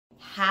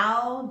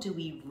How do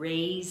we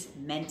raise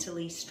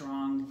mentally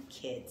strong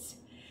kids?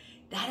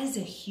 That is a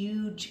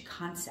huge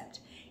concept.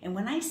 And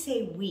when I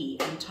say we,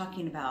 I'm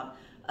talking about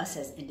us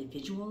as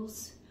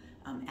individuals,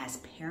 as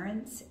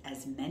parents,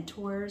 as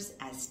mentors,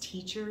 as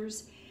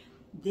teachers.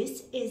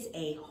 This is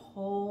a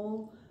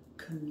whole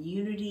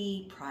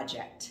community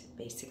project,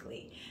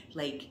 basically.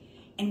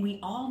 And we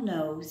all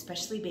know,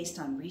 especially based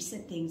on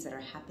recent things that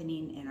are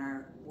happening in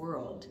our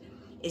world,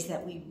 is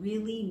that we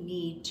really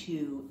need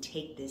to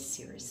take this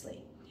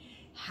seriously.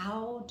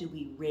 How do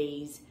we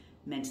raise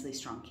mentally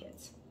strong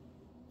kids?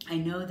 I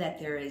know that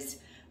there is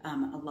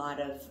a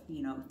lot of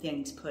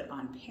things put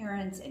on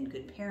parents and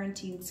good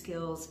parenting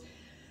skills,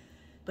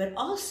 but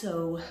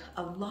also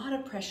a lot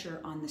of pressure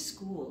on the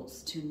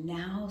schools to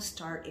now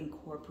start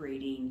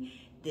incorporating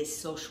this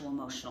social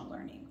emotional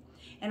learning.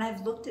 And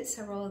I've looked at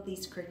several of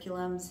these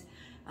curriculums.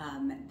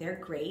 They're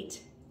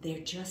great. They're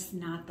just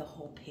not the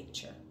whole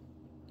picture.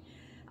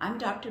 I'm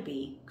Dr.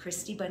 B,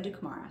 Cristi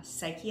Bundukamara,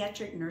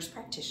 psychiatric nurse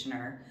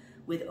practitioner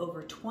with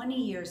over 20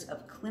 years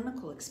of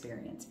clinical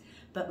experience,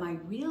 but my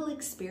real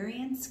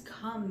experience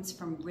comes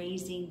from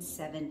raising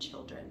 7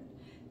 children,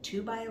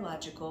 2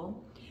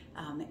 biological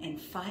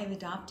and 5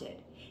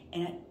 adopted.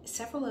 And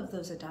several of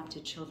those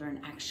adopted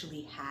children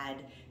actually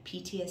had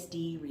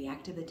PTSD,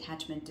 reactive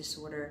attachment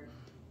disorder.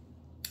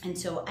 And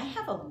so I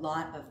have a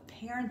lot of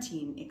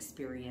parenting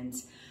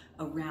experience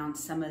around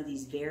some of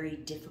these very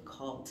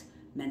difficult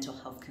mental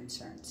health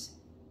concerns.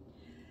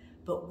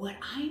 But what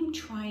I'm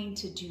trying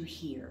to do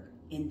here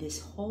in this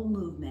whole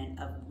movement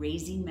of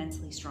raising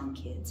mentally strong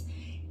kids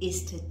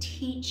is to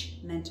teach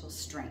mental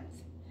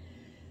strength.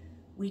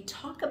 We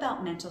talk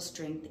about mental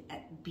strength as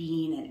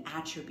being an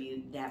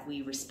attribute that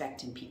we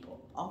respect in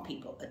people, all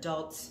people,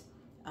 adults,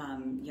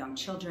 young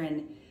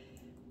children,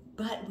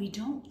 but we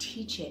don't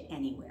teach it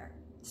anywhere.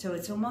 So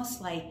it's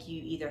almost like you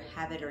either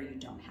have it or you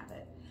don't have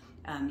it.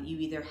 You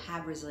either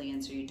have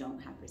resilience or you don't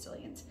have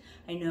resilience.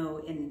 I know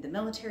in the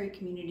military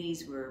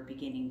communities, we're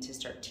beginning to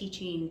start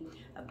teaching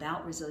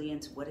about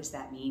resilience. What does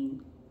that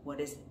mean? What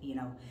is,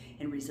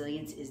 and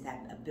resilience is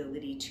that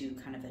ability to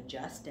kind of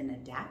adjust and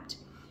adapt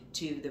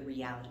to the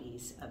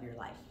realities of your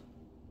life.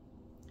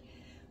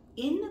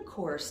 In the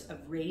course of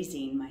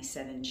raising my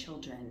 7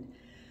 children,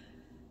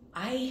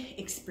 I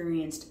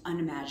experienced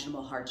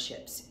unimaginable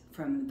hardships,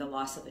 from the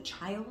loss of a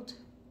child,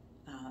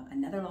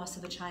 another loss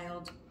of a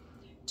child,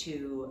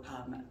 to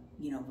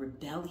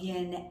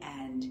rebellion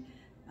and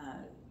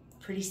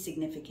pretty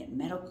significant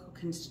medical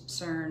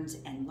concerns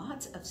and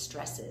lots of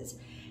stresses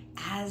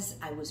as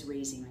I was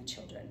raising my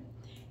children.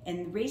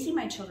 And raising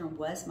my children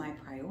was my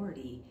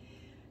priority,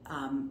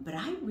 but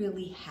I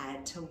really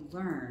had to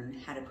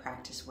learn how to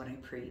practice what I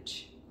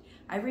preach.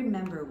 I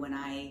remember when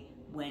I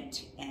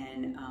went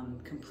and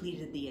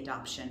completed the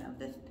adoption of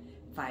the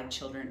 5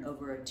 children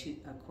over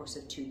a course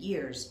of 2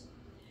 years,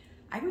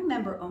 I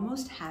remember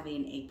almost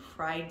having a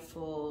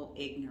prideful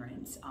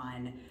ignorance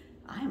on,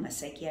 I'm a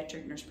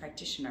psychiatric nurse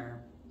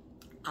practitioner.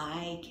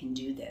 I can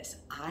do this.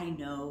 I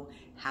know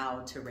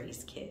how to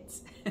raise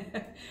kids.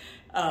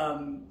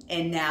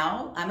 And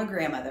now I'm a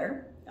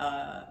grandmother.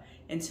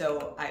 And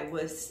so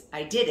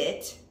I did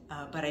it,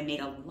 but I made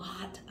a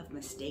lot of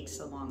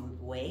mistakes along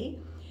the way.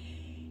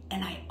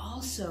 And I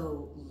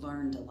also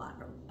learned a lot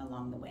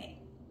along the way.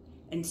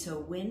 And so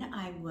when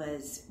I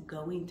was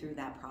going through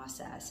that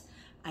process,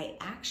 I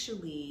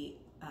actually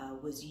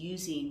was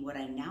using what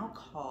I now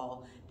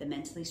call the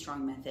mentally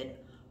strong method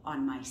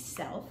on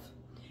myself.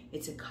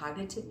 It's a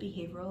cognitive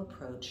behavioral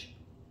approach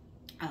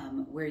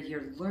where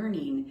you're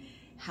learning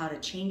how to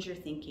change your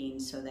thinking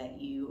so that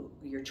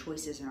your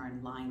choices are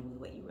in line with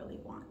what you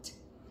really want.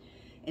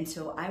 And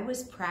so I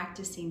was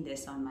practicing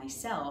this on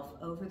myself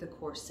over the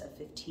course of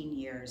 15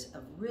 years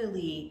of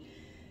really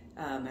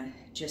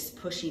just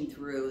pushing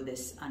through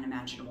this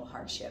unimaginable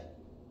hardship.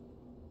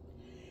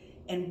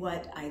 And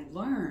what I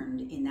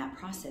learned in that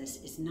process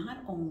is not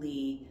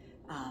only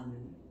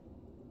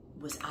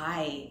was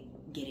I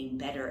getting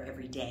better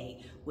every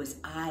day, was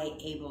I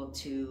able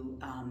to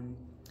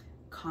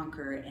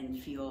conquer and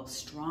feel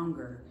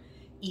stronger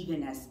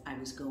even as I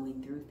was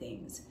going through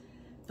things,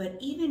 but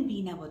even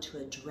being able to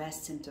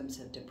address symptoms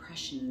of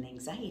depression and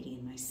anxiety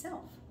in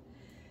myself.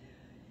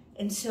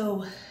 And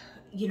so,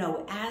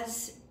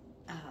 as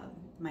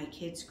my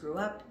kids grew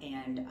up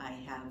and I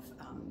have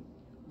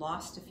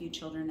lost a few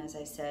children, as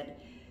I said,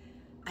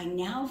 I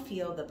now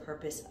feel the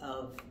purpose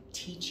of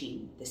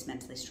teaching this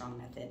mentally strong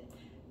method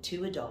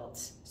to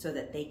adults so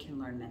that they can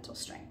learn mental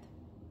strength.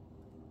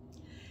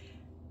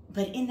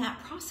 But in that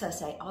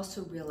process, I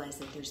also realized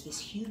that there's this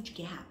huge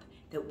gap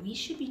that we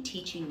should be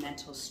teaching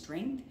mental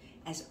strength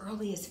as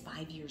early as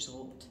 5 years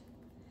old.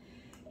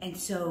 And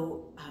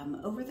so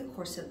over the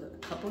course of a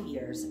couple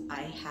years,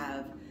 I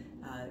have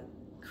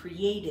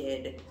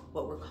created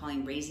what we're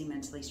calling Raising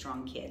Mentally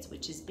Strong Kids,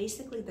 which is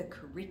basically the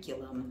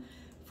curriculum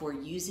for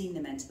using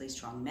the mentally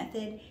strong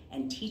method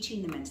and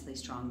teaching the mentally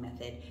strong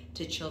method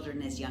to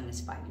children as young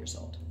as 5 years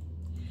old.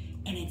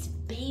 And it's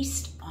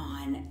based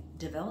on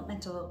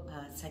developmental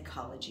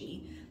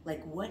psychology,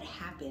 like what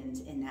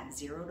happens in that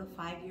 0 to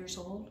 5 years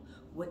old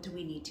what do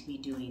we need to be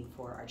doing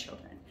for our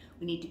children?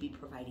 We need to be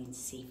providing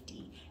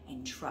safety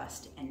and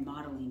trust and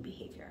modeling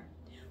behavior.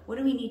 What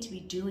do we need to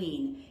be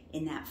doing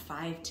in that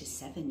 5 to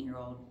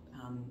 7-year-old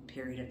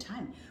period of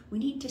time? We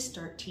need to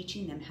start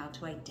teaching them how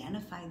to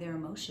identify their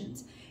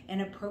emotions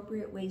and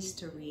appropriate ways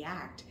to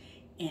react,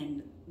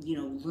 and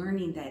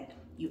learning that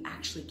you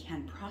actually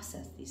can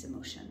process these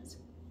emotions.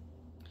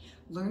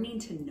 Learning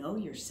to know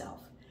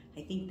yourself.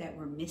 I think that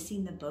we're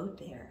missing the boat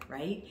there,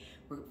 right?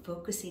 We're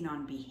focusing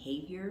on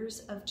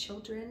behaviors of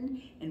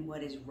children and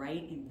what is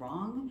right and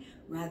wrong,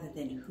 rather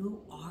than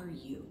who are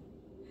you?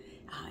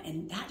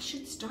 And that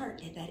should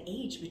start at that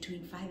age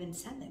between 5 and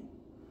 7.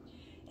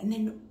 And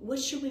then what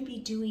should we be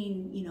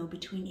doing,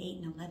 between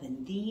 8 and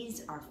 11?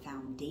 These are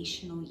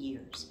foundational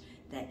years.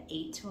 That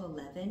 8 to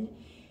 11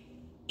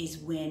 is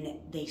when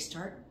they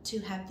start to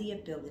have the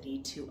ability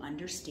to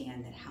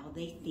understand that how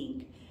they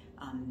think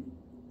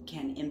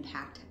can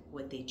impact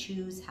what they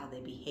choose, how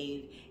they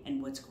behave,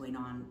 and what's going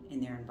on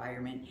in their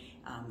environment.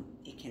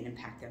 It can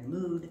impact their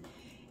mood.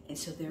 And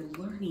so they're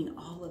learning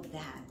all of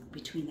that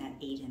between that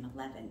 8 and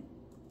 11.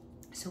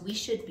 So we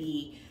should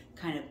be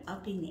kind of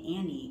upping the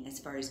ante as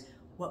far as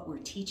what we're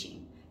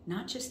teaching.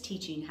 Not just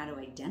teaching how to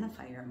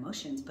identify your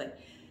emotions, but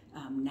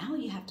now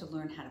you have to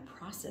learn how to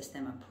process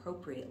them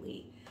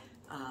appropriately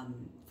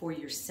for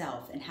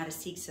yourself, and how to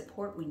seek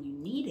support when you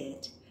need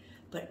it,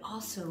 but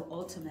also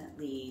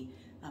ultimately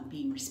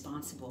being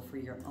responsible for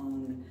your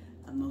own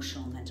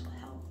emotional and mental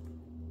health.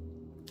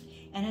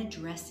 And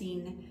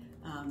addressing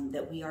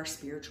that we are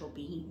spiritual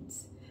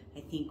beings. I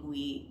think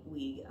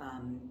we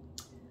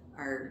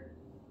are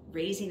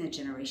raising a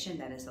generation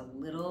that is a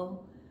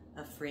little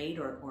afraid,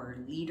 or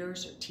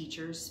leaders or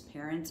teachers,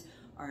 parents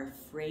are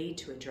afraid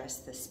to address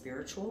the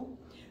spiritual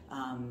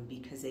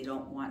because they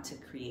don't want to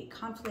create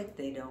conflict.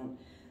 They don't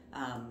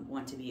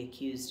want to be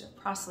accused of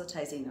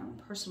proselytizing their own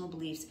personal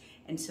beliefs.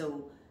 And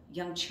so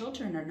young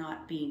children are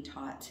not being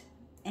taught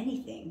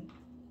anything.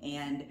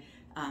 And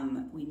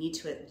we need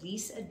to at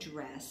least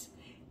address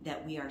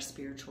that we are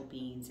spiritual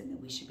beings and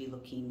that we should be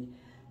looking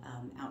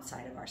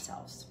outside of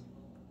ourselves.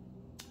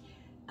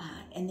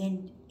 And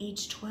then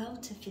age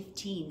 12 to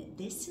 15,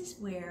 this is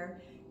where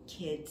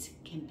kids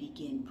can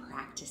begin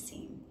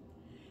practicing,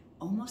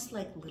 almost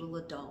like little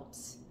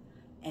adults,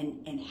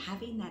 and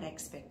having that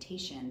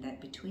expectation that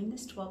between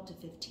this 12 to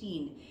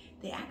 15,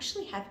 they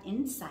actually have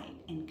insight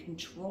and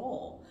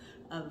control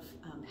of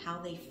how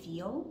they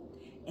feel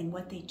and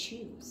what they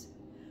choose.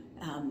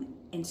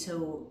 And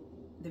so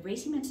the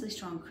Raising Mentally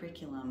Strong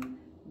curriculum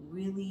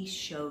really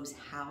shows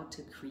how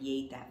to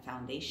create that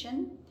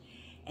foundation.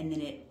 And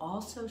then it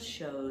also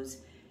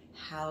shows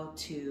how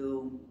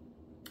to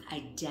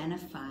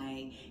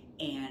identify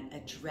and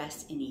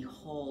address any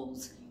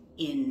holes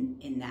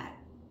in that,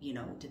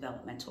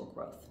 developmental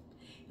growth.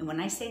 And when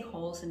I say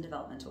holes in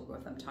developmental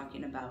growth, I'm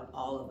talking about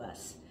all of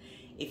us.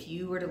 If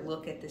you were to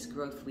look at this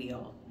growth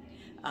wheel,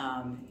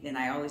 and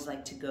I always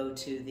like to go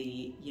to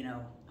the,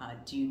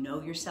 do you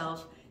know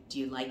yourself? Do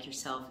you like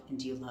yourself? And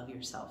do you love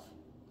yourself?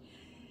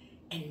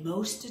 And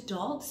most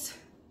adults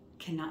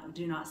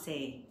do not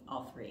say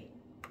all three.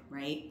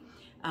 Right?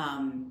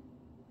 And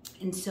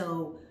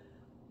so,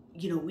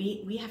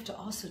 we have to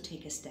also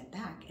take a step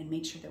back and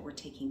make sure that we're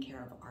taking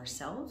care of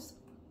ourselves,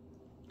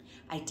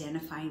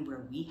 identifying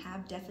where we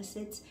have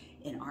deficits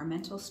in our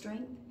mental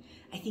strength.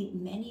 I think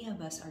many of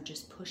us are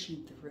just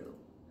pushing through.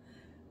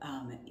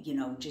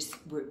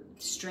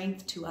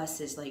 Strength to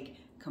us is like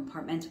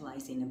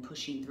compartmentalizing and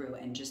pushing through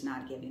and just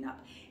not giving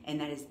up.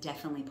 And that is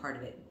definitely part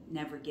of it.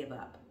 Never give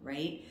up,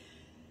 right?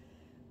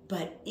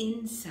 But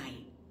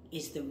insight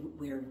is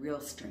where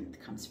real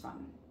strength comes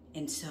from.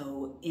 And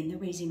so in the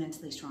Raising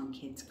Mentally Strong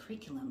Kids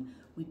curriculum,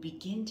 we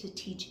begin to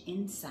teach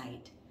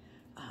insight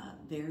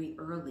very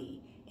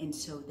early. And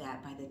so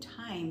that by the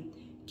time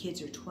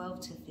kids are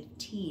 12 to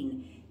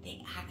 15,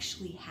 they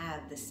actually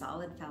have the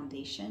solid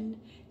foundation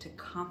to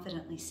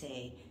confidently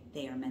say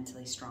they are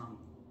mentally strong,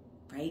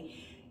 right?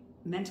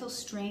 Mental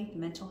strength,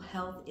 mental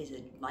health is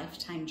a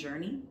lifetime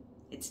journey.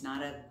 It's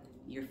not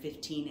you're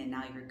 15 and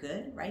now you're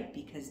good, right?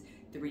 Because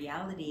the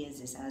reality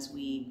is as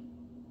we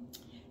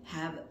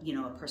have,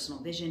 a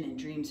personal vision and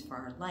dreams for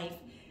our life,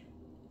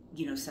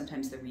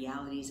 sometimes the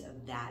realities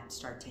of that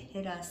start to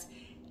hit us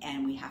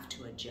and we have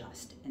to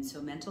adjust. And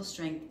so mental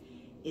strength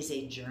is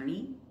a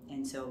journey.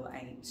 And so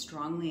I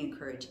strongly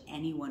encourage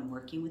anyone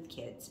working with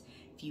kids,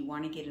 if you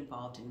want to get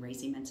involved in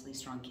Raising Mentally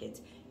Strong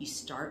Kids, you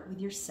start with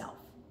yourself.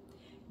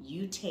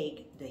 You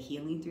take the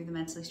Healing Through the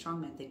Mentally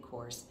Strong Method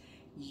course.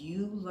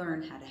 You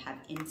learn how to have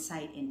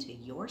insight into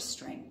your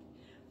strength,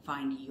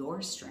 find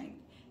your strength,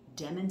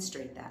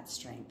 demonstrate that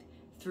strength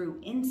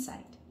through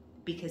insight,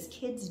 because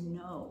kids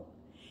know,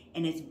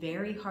 and it's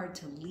very hard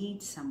to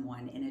lead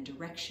someone in a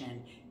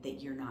direction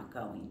that you're not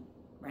going,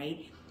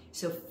 right?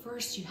 So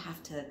first you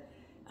have to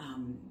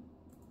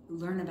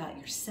learn about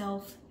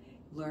yourself,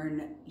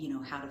 learn,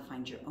 how to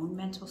find your own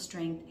mental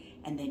strength,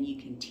 and then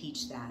you can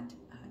teach that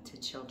to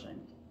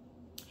children.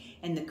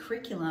 And the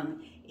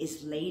curriculum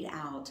is laid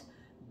out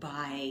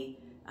by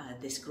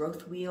this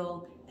growth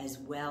wheel, as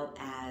well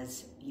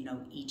as, you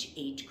know, each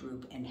age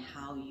group and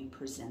how you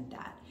present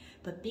that.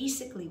 But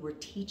basically, we're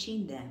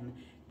teaching them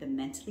the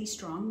mentally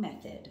strong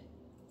method,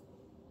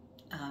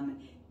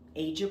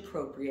 age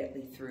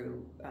appropriately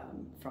through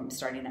from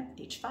starting at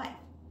age 5.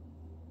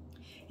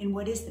 And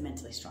what is the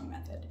mentally strong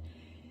method?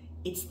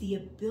 It's the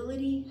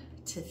ability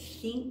to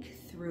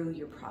think through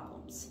your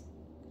problems.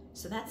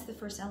 So that's the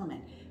first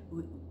element,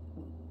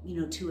 you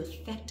know, to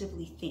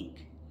effectively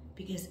think,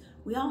 because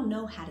we all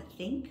know how to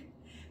think,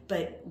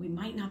 but we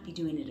might not be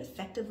doing it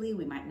effectively.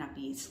 We might not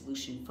be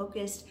solution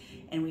focused,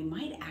 and we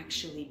might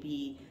actually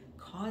be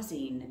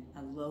causing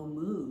a low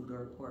mood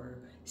or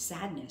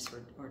sadness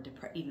or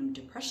even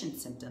depression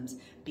symptoms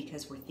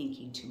because we're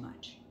thinking too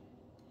much.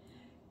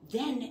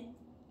 Then,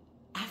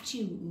 after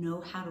you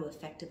know how to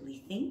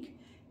effectively think,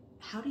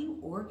 how do you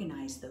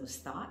organize those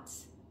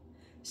thoughts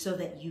so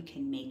that you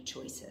can make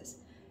choices?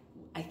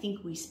 I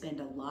think we spend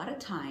a lot of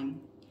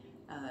time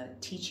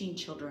teaching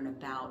children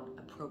about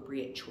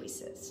appropriate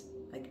choices.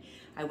 Like,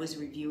 I was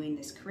reviewing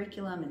this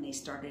curriculum and they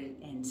started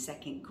in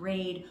 2nd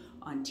grade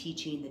on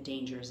teaching the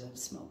dangers of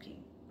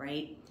smoking,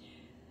 right?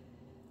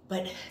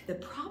 But the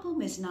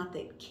problem is not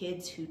that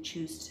kids who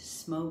choose to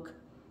smoke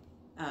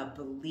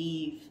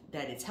believe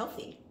that it's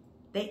healthy.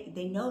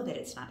 They know that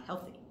it's not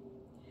healthy,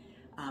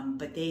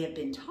 but they have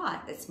been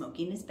taught that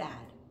smoking is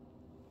bad,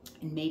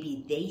 and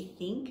maybe they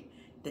think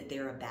that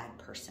they're a bad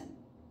person,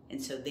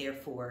 and so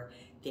therefore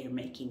they're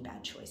making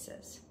bad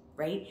choices,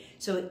 right?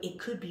 So it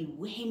could be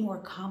way more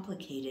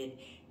complicated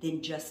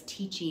than just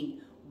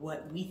teaching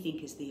what we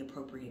think is the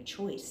appropriate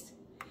choice.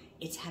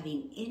 It's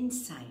having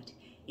insight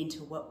into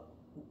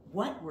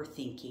what we're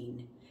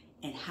thinking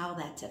and how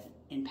that's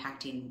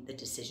impacting the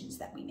decisions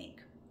that we make.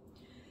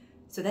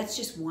 So that's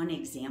just one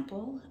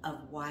example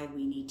of why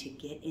we need to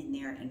get in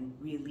there and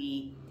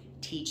really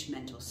teach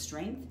mental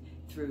strength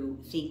through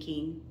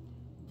thinking,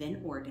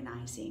 then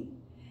organizing,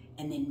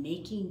 and then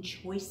making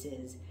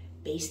choices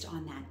based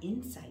on that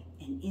insight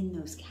and in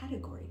those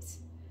categories.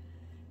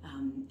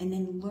 And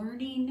then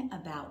learning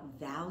about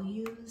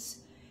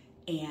values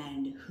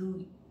and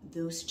who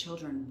those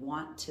children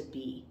want to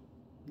be,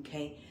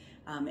 okay?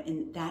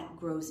 And that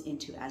grows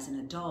into, as an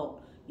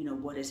adult, you know,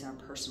 what is our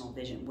personal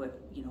vision? What,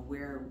 you know,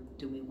 where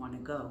do we want to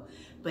go?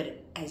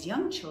 But as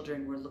young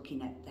children, we're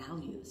looking at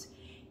values.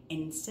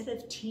 And instead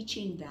of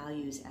teaching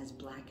values as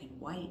black and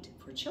white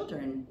for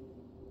children,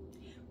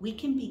 we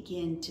can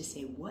begin to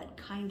say, what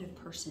kind of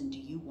person do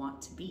you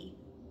want to be?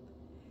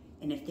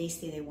 And if they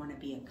say they want to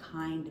be a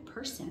kind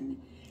person,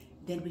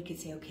 then we could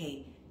say,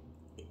 okay,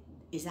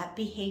 is that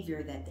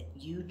behavior that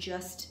you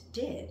just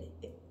did,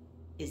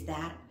 is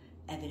that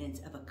evidence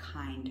of a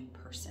kind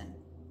person,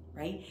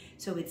 right?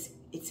 So it's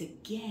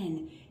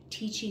again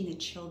teaching the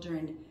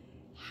children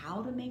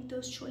how to make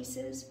those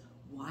choices,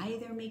 why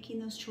they're making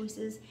those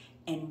choices,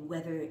 and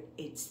whether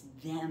it's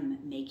them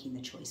making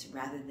the choice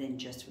rather than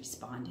just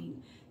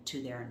responding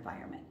to their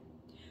environment.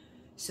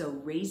 So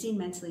Raising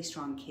Mentally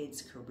Strong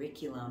Kids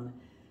curriculum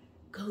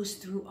goes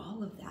through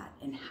all of that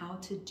and how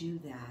to do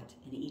that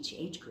in each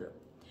age group.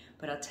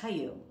 But I'll tell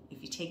you,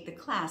 if you take the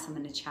class, I'm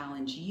going to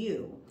challenge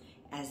you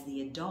as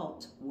the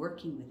adult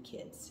working with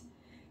kids.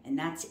 And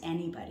that's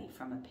anybody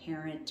from a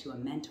parent to a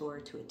mentor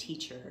to a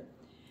teacher,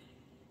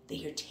 that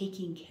you're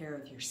taking care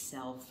of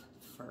yourself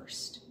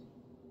first.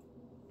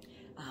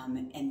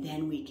 And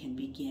then we can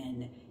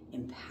begin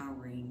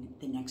empowering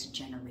the next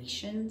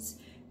generations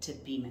to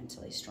be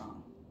mentally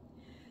strong.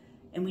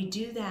 And we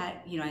do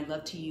that, you know, I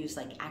love to use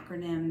like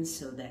acronyms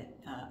so that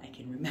I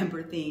can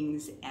remember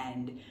things,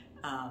 and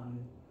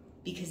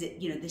because it,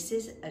 you know, this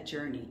is a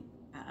journey.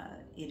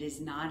 It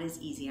is not as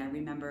easy. I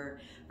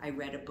remember I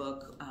read a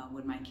book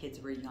when my kids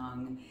were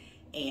young,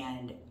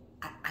 and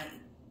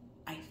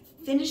I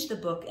finished the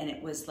book and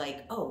it was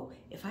like, oh,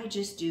 if I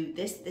just do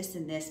this, this,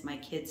 and this, my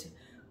kids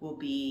will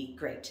be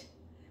great.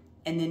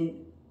 And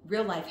then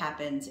real life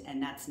happens,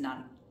 and that's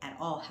not at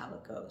all how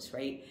it goes,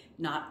 right?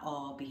 Not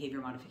all behavior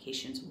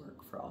modifications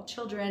work for all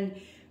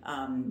children.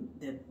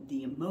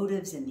 The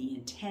motives and the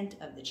intent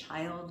of the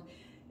child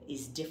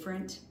is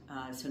different.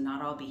 So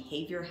not all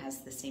behavior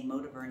has the same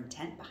motive or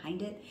intent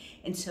behind it.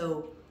 And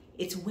so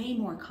it's way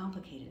more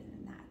complicated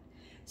than that.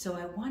 So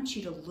I want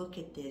you to look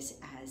at this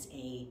as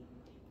a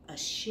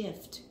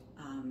shift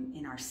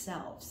in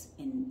ourselves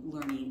in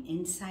learning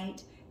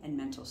insight and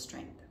mental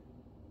strength.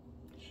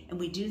 And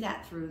we do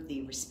that through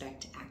the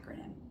RESPECT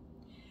acronym.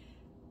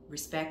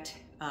 RESPECT,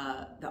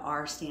 the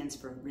R stands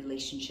for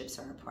relationships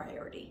are a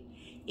priority.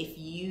 If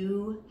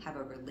you have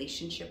a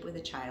relationship with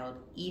a child,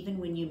 even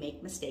when you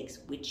make mistakes,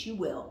 which you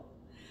will,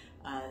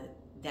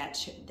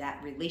 that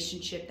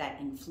relationship, that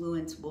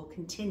influence will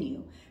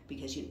continue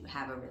because you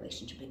have a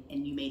relationship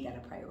and you made that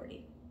a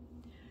priority.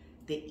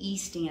 The E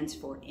stands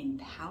for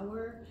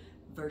empower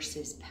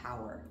versus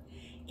power.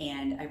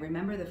 And I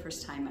remember the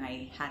first time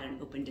I had an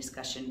open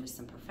discussion with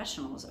some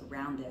professionals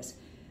around this,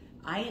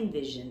 I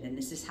envisioned, and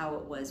this is how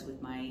it was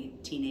with my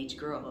teenage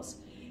girls,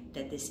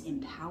 that this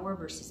empower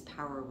versus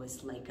power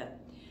was like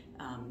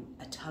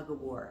a tug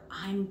of war.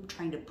 I'm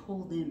trying to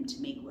pull them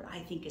to make what I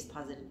think is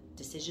positive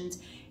decisions,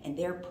 and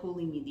they're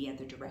pulling me the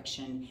other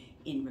direction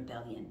in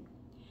rebellion.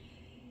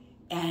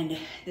 And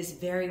this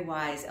very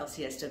wise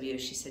LCSW,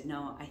 she said,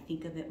 no, I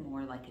think of it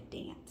more like a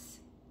dance.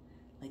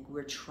 Like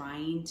we're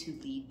trying to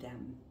lead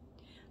them.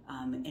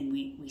 And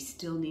we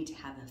still need to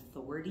have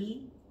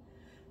authority,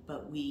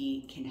 but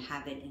we can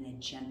have it in a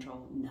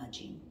gentle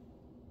nudging.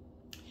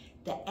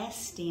 The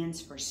S stands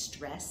for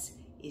stress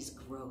is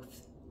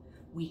growth.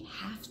 We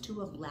have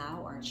to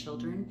allow our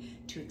children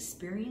to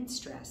experience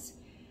stress,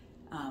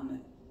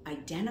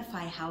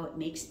 identify how it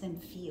makes them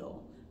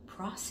feel,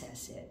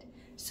 process it,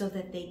 so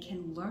that they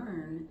can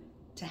learn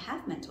to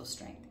have mental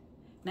strength.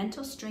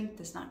 Mental strength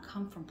does not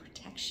come from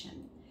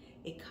protection.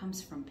 It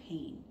comes from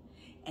pain.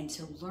 And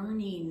so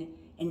learning,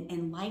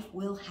 and life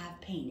will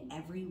have pain.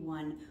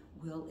 Everyone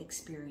will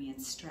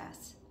experience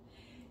stress.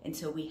 And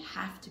so we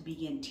have to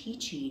begin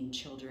teaching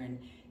children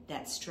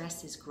that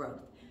stress is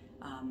growth.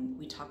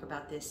 We talk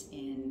about this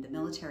in the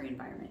military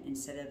environment.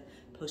 Instead of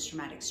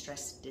post-traumatic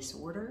stress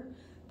disorder,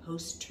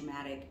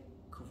 post-traumatic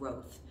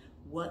growth.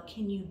 What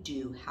can you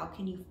do? How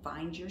can you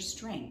find your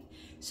strength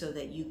so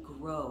that you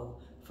grow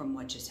from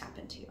what just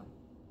happened to you?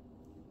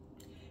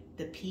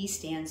 The P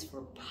stands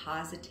for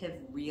positive,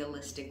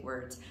 realistic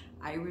words.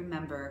 I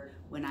remember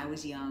when I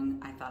was young,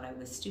 I thought I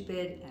was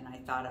stupid and I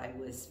thought I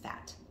was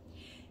fat.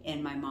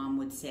 And my mom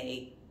would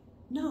say,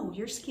 no,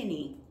 you're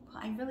skinny. Well,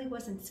 I really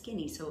wasn't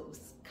skinny. So it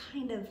was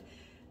kind of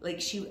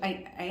like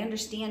I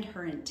understand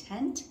her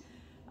intent.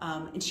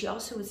 And she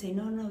also would say,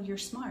 no, you're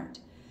smart.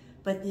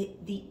 But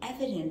the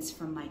evidence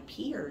from my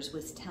peers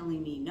was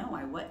telling me, no,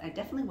 I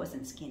definitely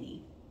wasn't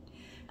skinny.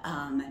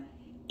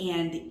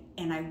 And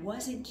I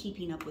wasn't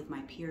keeping up with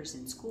my peers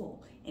in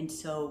school. And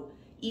so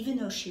even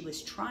though she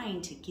was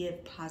trying to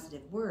give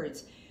positive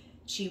words,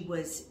 she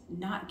was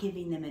not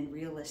giving them in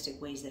realistic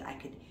ways that I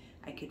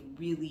could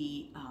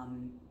really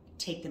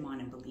take them on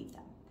and believe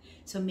them.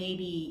 So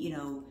maybe,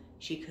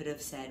 she could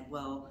have said,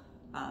 well,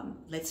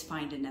 let's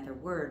find another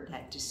word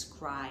that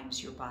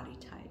describes your body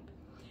type.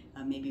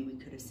 Maybe we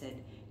could have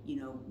said,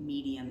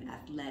 medium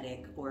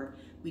athletic, or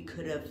we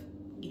could have,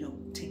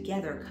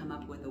 together come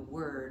up with a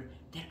word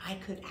that I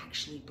could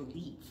actually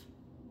believe,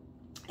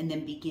 and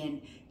then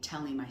begin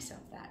telling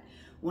myself that.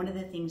 One of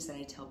the things that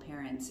I tell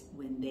parents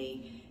when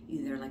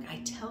they're like,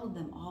 I tell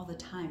them all the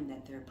time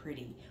that they're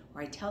pretty,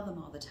 or I tell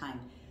them all the time,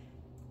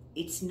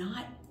 it's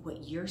not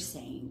what you're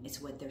saying,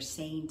 it's what they're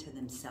saying to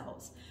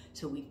themselves.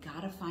 So we've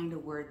got to find a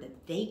word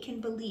that they can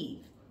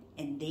believe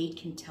and they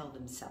can tell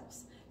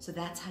themselves. So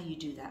that's how you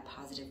do that,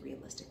 positive,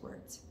 realistic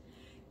words.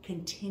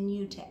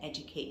 Continue to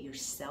educate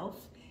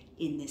yourself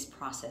in this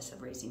process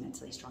of raising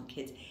mentally strong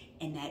kids,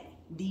 and that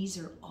these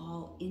are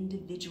all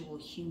individual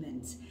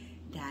humans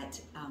that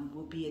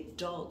will be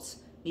adults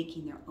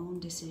making their own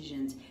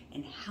decisions,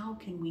 and how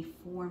can we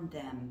form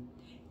them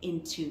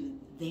into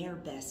their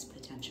best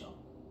potential.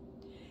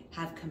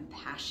 Have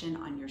compassion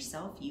on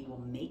yourself. You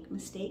will make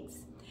mistakes.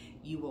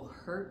 You will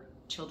hurt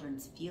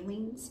children's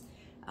feelings.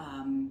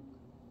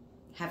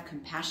 Have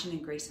compassion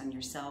and grace on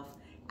yourself,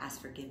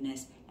 ask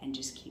forgiveness, and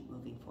just keep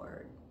moving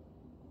forward.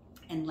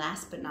 And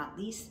last but not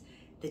least,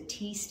 the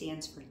T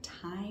stands for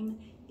time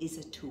is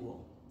a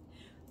tool.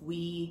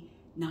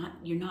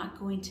 You're not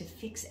going to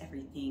fix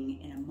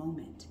everything in a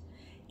moment.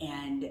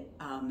 And,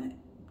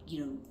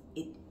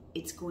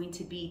 it's going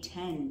to be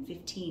 10,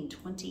 15,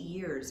 20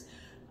 years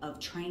of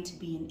trying to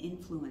be an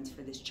influence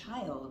for this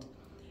child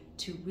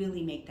to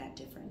really make that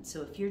difference.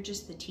 So if you're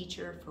just the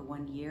teacher for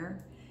 1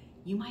 year,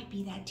 you might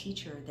be that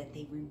teacher that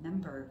they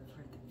remember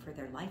for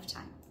their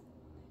lifetime.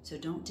 So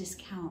don't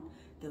discount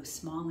those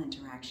small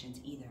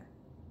interactions either,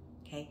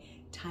 okay?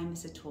 Time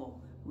is a tool.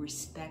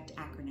 Respect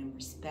acronym,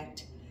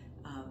 respect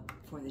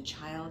for the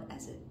child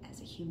as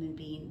a human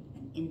being,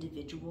 an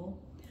individual,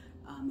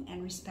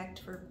 and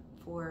respect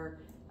for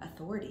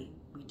authority.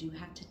 We do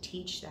have to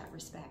teach that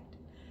respect.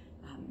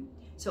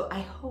 So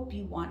I hope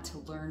you want to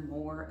learn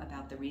more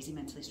about the Raising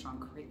Mentally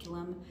Strong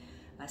curriculum.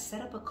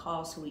 Set up a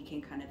call so we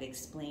can kind of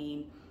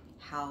explain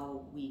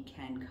how we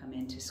can come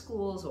into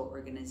schools or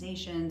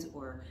organizations,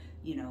 or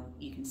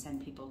you can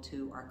send people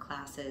to our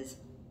classes,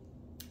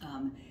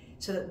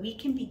 so that we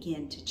can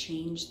begin to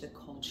change the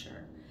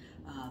culture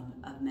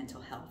of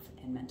mental health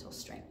and mental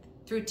strength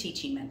through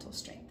teaching mental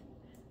strength.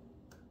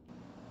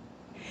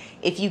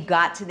 If you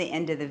got to the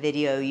end of the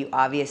video, you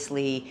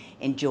obviously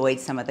enjoyed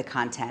some of the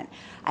content.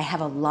 I have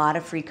a lot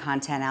of free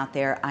content out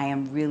there. I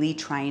am really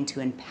trying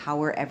to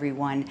empower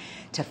everyone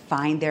to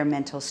find their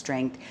mental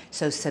strength.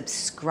 So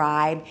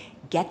subscribe,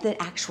 get the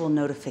actual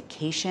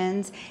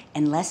notifications,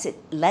 and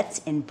let's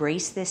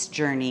embrace this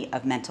journey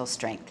of mental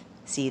strength.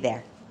 See you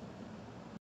there.